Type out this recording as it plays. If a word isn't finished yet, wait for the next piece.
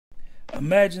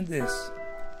Imagine this.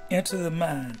 Enter the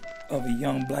mind of a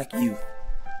young black youth.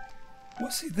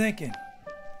 What's he thinking?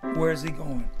 Where is he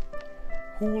going?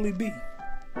 Who will he be?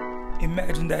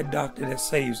 Imagine that doctor that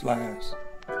saves lives.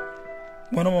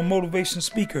 When I'm a motivation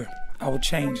speaker, I will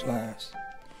change lives.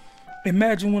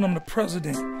 Imagine when I'm the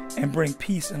president and bring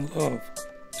peace and love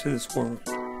to this world.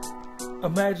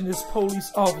 Imagine this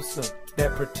police officer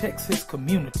that protects his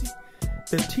community,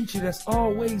 the teacher that's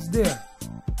always there,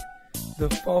 the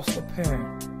foster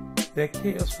parent that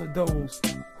cares for those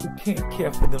who can't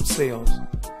care for themselves.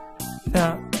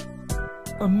 Now,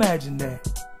 imagine that.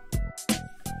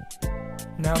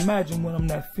 Now imagine when I'm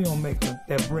that filmmaker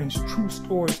that brings true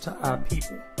stories to our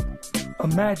people.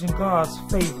 Imagine God's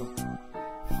favor.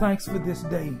 Thanks for this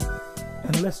day,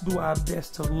 and let's do our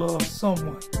best to love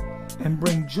someone and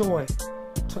bring joy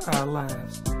to our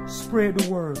lives. Spread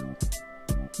the word.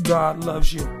 God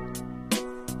loves you.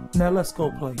 Now let's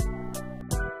go play.